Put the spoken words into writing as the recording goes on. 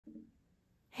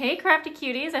Hey crafty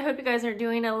cuties, I hope you guys are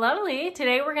doing lovely.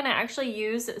 Today we're gonna actually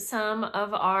use some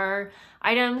of our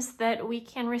items that we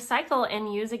can recycle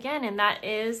and use again, and that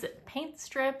is paint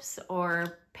strips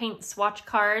or paint swatch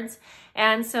cards.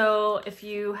 And so if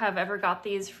you have ever got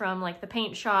these from like the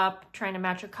paint shop trying to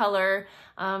match a color,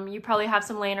 you probably have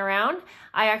some laying around.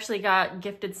 I actually got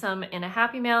gifted some in a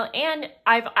Happy Mail, and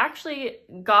I've actually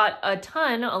got a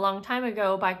ton a long time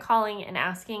ago by calling and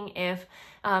asking if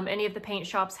any of the paint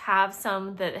shops have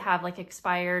some that have like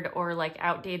expired or like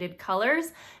outdated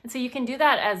colors. And so you can do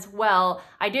that as well.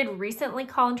 I did recently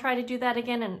call and try to do that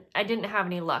again, and I didn't have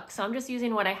any luck. So I'm just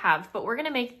using what I have, but we're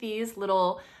gonna make these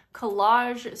little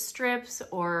collage strips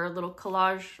or little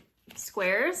collage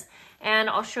squares. And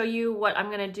I'll show you what I'm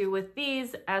gonna do with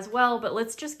these as well, but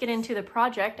let's just get into the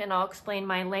project and I'll explain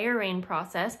my layering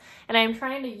process. And I'm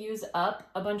trying to use up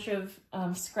a bunch of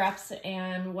scraps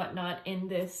and whatnot in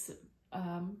this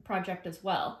project as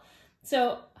well.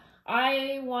 So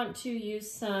I want to use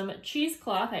some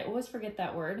cheesecloth. I always forget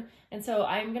that word. And so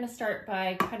I'm going to start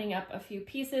by cutting up a few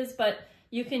pieces, but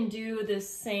you can do this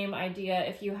same idea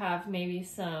if you have maybe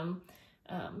some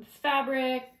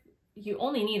fabric. You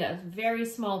only need a very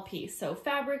small piece. So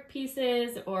fabric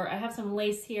pieces, or I have some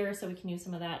lace here, so we can use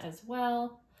some of that as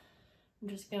well. I'm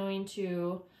just going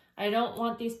to, I don't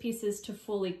want these pieces to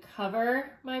fully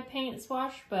cover my paint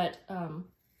swatch, but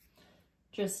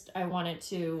I want it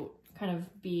to kind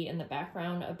of be in the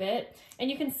background a bit.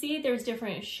 And you can see there's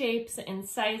different shapes and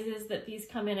sizes that these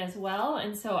come in as well.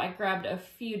 And so I grabbed a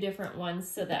few different ones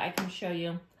so that I can show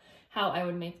you how I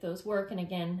would make those work. And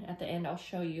again, at the end, I'll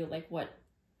show you like what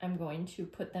I'm going to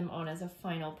put them on as a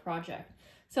final project.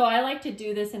 So I like to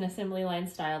do this in assembly line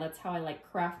style. That's how I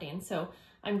like crafting. So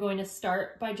I'm going to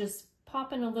start by just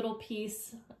popping a little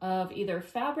piece of either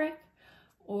fabric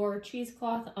or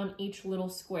cheesecloth on each little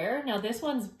square. Now this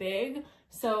one's big,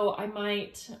 so I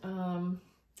might,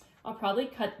 I'll probably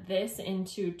cut this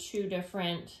into two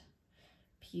different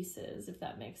pieces, if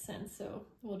that makes sense. So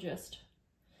we'll just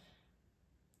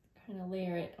kind of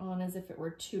layer it on as if it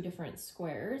were two different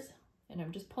squares. And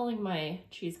I'm just pulling my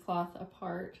cheesecloth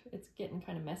apart. It's getting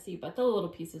kind of messy, but the little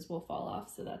pieces will fall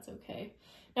off, so that's okay.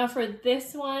 Now for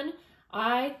this one,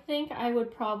 I think I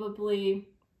would probably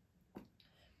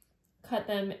cut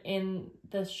them in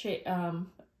the shape.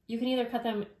 You can either cut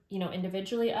them, you know,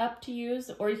 individually up to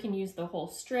use, or you can use the whole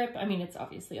strip. I mean, it's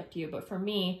obviously up to you, but for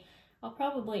me, I'll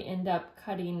probably end up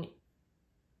cutting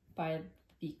by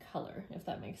the color, if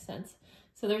that makes sense.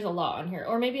 So there's a lot on here,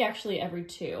 or maybe actually every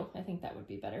two. I think that would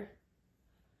be better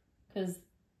because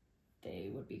they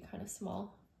would be kind of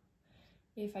small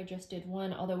if I just did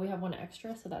one, although we have one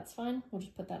extra, so that's fine. We'll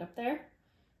just put that up there.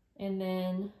 And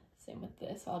then same with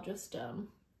this, I'll just,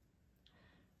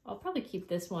 I'll probably keep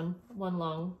this one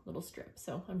long little strip.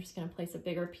 So I'm just gonna place a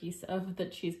bigger piece of the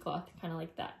cheesecloth, kind of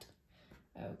like that.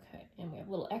 Okay, and we have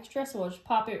a little extra, so we'll just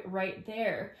pop it right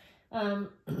there.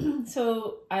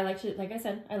 So I like to, like I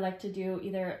said, I like to do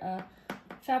either a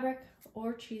fabric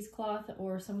or cheesecloth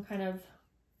or some kind of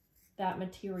that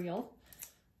material.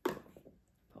 Put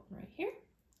one right here.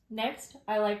 Next,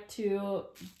 I like to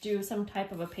do some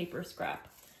type of a paper scrap.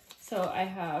 So I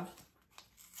have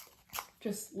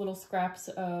just little scraps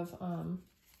of,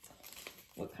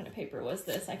 what kind of paper was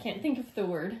this? I can't think of the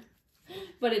word,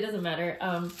 but it doesn't matter.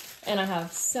 And I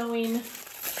have sewing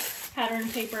pattern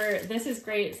paper. This is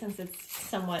great since it's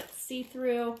somewhat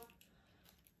see-through,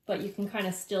 but you can kind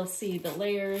of still see the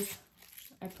layers.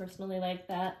 I personally like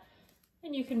that.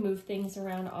 And you can move things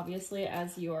around, obviously,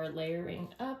 as you are layering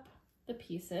up the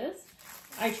pieces.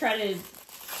 I try to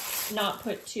not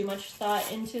put too much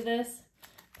thought into this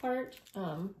part,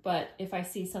 but if I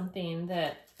see something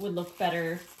that would look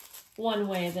better one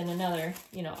way than another,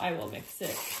 you know, I will mix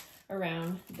it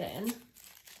around then. Just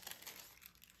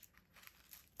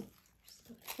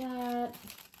like that.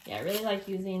 Yeah, I really like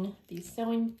using the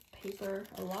sewing paper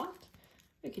a lot.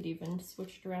 We could even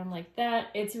switch it around like that.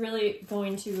 It's really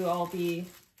going to all be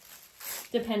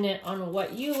dependent on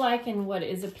what you like and what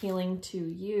is appealing to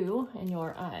you and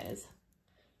your eyes.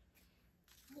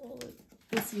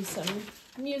 Let's use some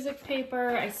music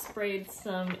paper. I sprayed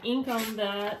some ink on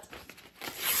that.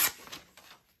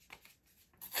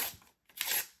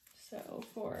 So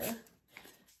for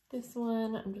this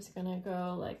one, I'm just gonna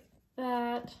go like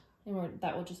that. And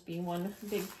that will just be one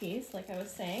big piece, like I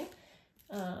was saying.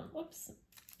 Oops.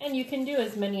 And you can do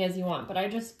as many as you want, but I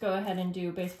just go ahead and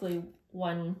do basically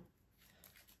one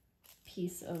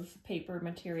piece of paper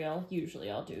material. Usually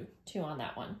I'll do two on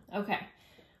that one. Okay.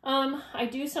 I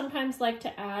do sometimes like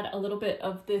to add a little bit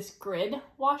of this grid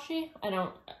washi. I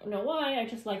don't know why, I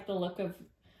just like the look of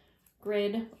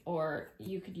grid, or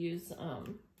you could use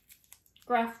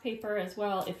graph paper as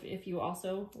well, if you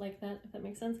also like that, if that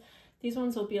makes sense. These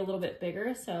ones will be a little bit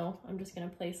bigger, so I'm just gonna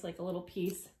place like a little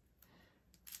piece.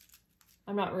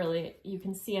 I'm not really, you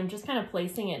can see I'm just kind of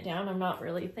placing it down. I'm not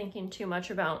really thinking too much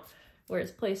about where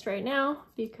it's placed right now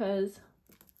because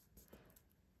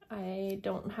I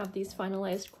don't have these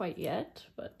finalized quite yet,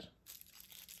 but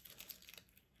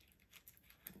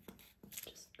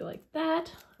just go like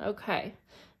that. Okay.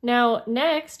 Now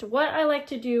next, what I like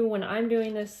to do when I'm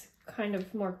doing this kind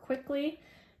of more quickly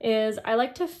is I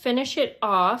like to finish it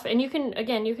off, and you can,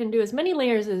 again, you can do as many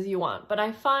layers as you want, but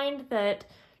I find that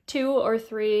 2 or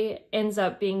 3 ends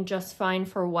up being just fine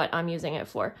for what I'm using it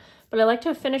for. But I like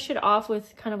to finish it off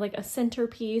with kind of like a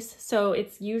centerpiece. So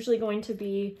it's usually going to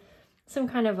be some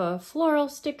kind of a floral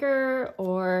sticker,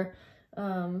 or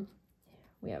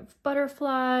we have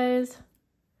butterflies.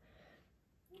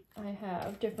 I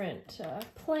have different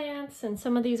plants, and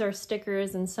some of these are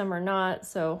stickers and some are not.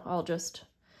 So I'll just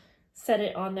set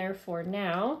it on there for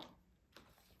now.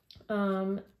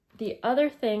 The other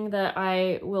thing that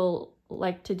I will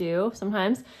like to do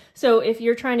sometimes, so if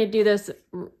you're trying to do this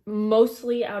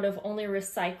mostly out of only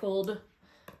recycled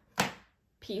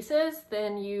pieces,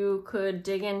 then you could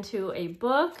dig into a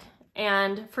book,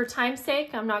 and for time's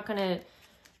sake I'm not going to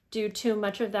do too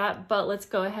much of that, but let's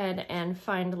go ahead and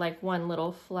find like one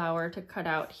little flower to cut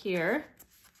out here.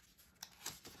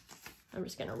 I'm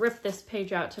just going to rip this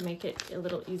page out to make it a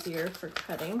little easier for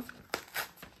cutting.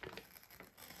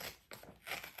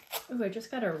 Ooh, I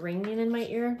just got a ringing in my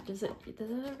ear. Does it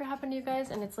ever happen to you guys?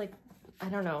 And it's like, I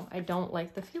don't know, I don't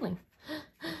like the feeling.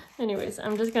 Anyways,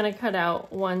 I'm just gonna cut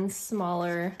out one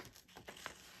smaller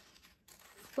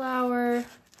flower,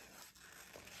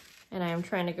 and I am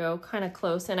trying to go kind of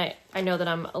close, and I know that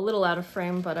I'm a little out of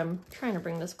frame, but I'm trying to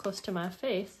bring this close to my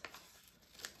face.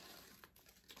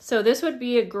 So this would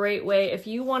be a great way, if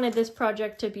you wanted this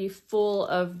project to be full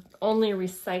of only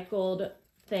recycled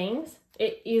things,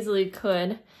 it easily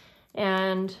could.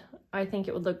 And I think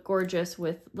it would look gorgeous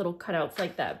with little cutouts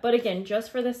like that. But again,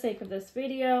 just for the sake of this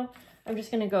video, I'm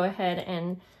just gonna go ahead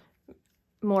and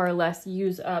more or less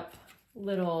use up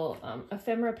little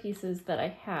ephemera pieces that I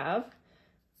have.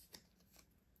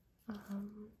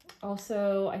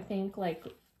 Also, I think like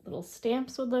little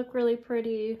stamps would look really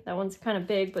pretty. That one's kind of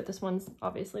big, but this one's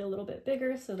obviously a little bit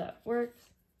bigger, so that works.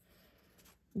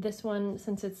 This one,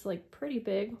 since it's like pretty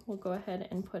big, we'll go ahead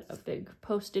and put a big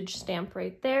postage stamp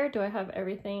right there. Do I have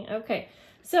everything? Okay,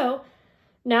 so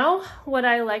now what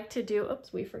I like to do,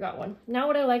 oops, we forgot one. Now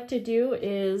what I like to do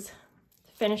is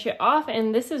finish it off,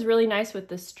 and this is really nice with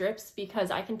the strips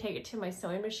because I can take it to my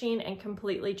sewing machine and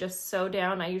completely just sew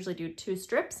down. I usually do 2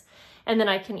 strips, and then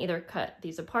I can either cut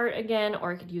these apart again,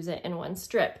 or I could use it in 1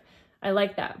 strip. I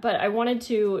like that, but I wanted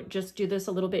to just do this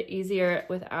a little bit easier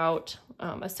without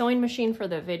a sewing machine for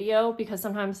the video, because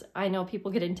sometimes I know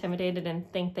people get intimidated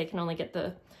and think they can only get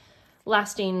the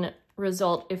lasting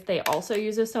result if they also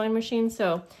use a sewing machine.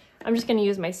 So I'm just gonna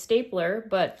use my stapler,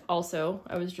 but also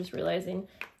I was just realizing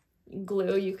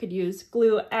glue, you could use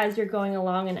glue as you're going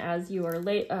along and as you are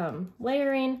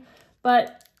layering,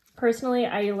 but personally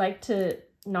I like to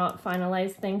not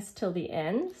finalize things till the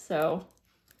end, so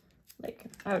like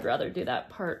I would rather do that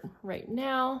part right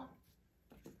now.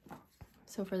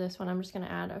 So for this one, I'm just gonna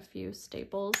add a few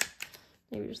staples,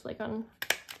 maybe just like on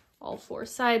all 4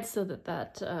 sides, so that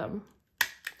that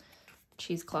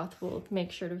cheesecloth will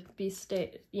make sure to be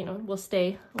will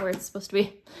stay where it's supposed to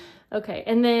be. Okay,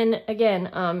 and then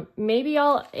again, maybe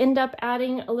I'll end up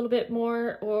adding a little bit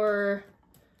more or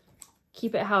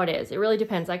keep it how it is. It really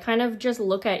depends. I kind of just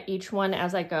look at each one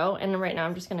as I go, and right now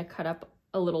I'm just gonna cut up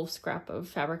a little scrap of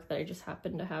fabric that I just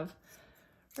happen to have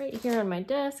right here on my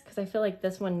desk, because I feel like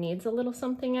this one needs a little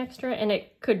something extra, and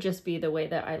it could just be the way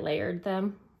that I layered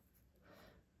them,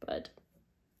 but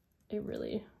it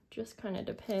really just kind of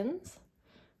depends.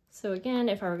 So again,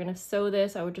 if I were gonna sew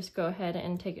this, I would just go ahead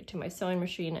and take it to my sewing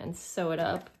machine and sew it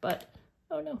up, but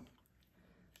oh no.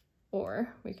 Or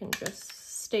we can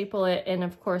just staple it, and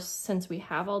of course, since we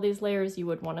have all these layers, you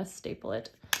would want to staple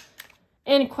it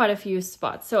in quite a few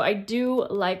spots. So I do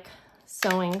like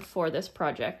sewing for this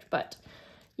project, but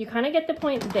you kind of get the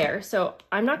point there. So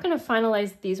I'm not going to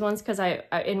finalize these ones because I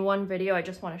in one video I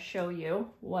just want to show you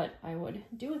what I would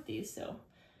do with these. So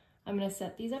I'm going to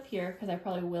set these up here because I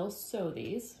probably will sew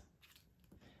these,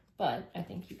 but I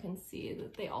think you can see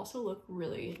that they also look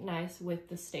really nice with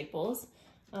the staples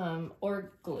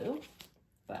or glue.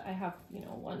 But I have,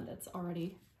 one that's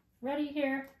already ready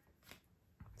here.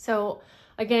 So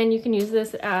again, you can use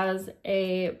this as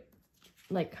a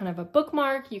kind of a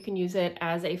bookmark. You can use it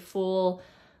as a full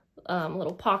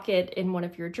little pocket in one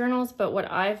of your journals. But what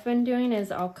I've been doing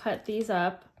is I'll cut these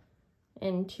up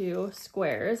into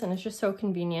squares, and it's just so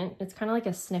convenient. It's kind of like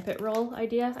a snippet roll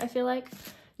idea, I feel like.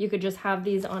 You could just have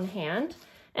these on hand.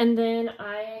 And then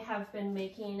I have been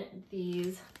making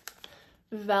these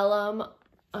vellum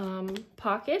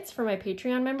pockets for my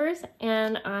Patreon members,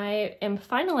 and I am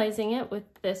finalizing it with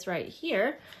this right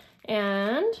here.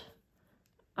 And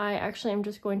I actually am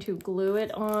just going to glue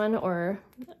it on or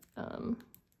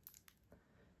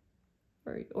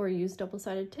use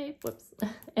double-sided tape, whoops.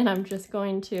 And I'm just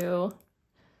going to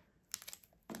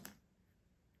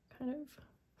kind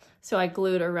of, so I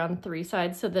glued around 3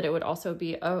 sides so that it would also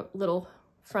be a little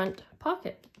front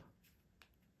pocket.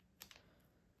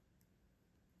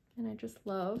 And I just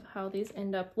love how these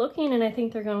end up looking, and I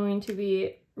think they're going to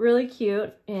be really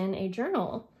cute in a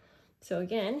journal. So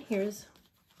again, here's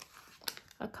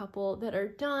a couple that are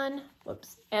done.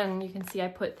 Whoops. And you can see I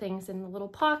put things in the little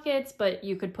pockets, but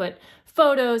you could put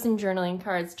photos and journaling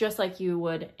cards just like you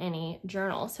would any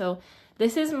journal. So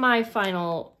this is my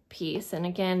final piece. And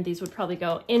again, these would probably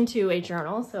go into a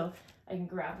journal. So I can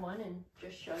grab one and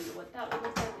just show you what that would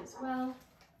look like as well.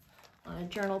 On a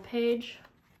journal page.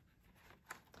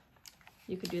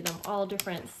 You could do them all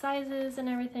different sizes and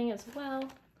everything as well.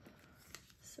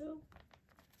 So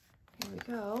here we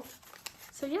go.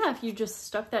 So yeah, if you just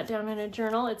stuck that down in a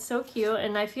journal, it's so cute.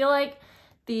 And I feel like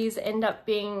these end up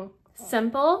being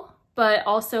simple, but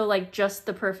also like just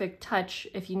the perfect touch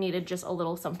if you needed just a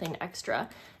little something extra.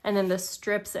 And then the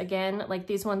strips, again, like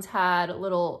these ones had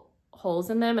little holes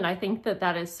in them, and I think that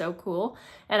that is so cool.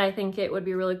 And I think it would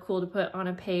be really cool to put on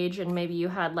a page, and maybe you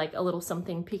had like a little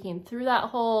something peeking through that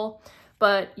hole,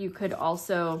 but you could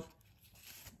also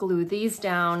glue these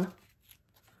down,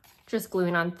 just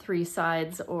gluing on 3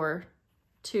 sides or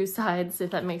 2 sides, if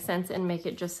that makes sense, and make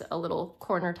it just a little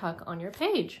corner tuck on your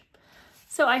page.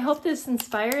 So I hope this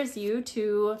inspires you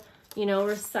to, you know,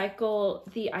 recycle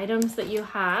the items that you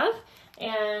have.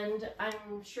 And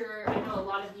I'm sure, I know a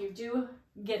lot of you do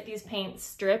get these paint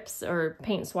strips or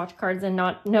paint swatch cards and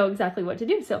not know exactly what to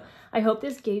do. So I hope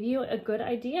this gave you a good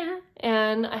idea,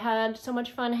 and I had so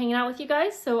much fun hanging out with you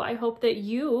guys. So I hope that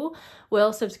you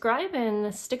will subscribe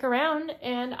and stick around,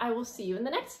 and I will see you in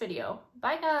the next video.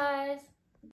 Bye guys.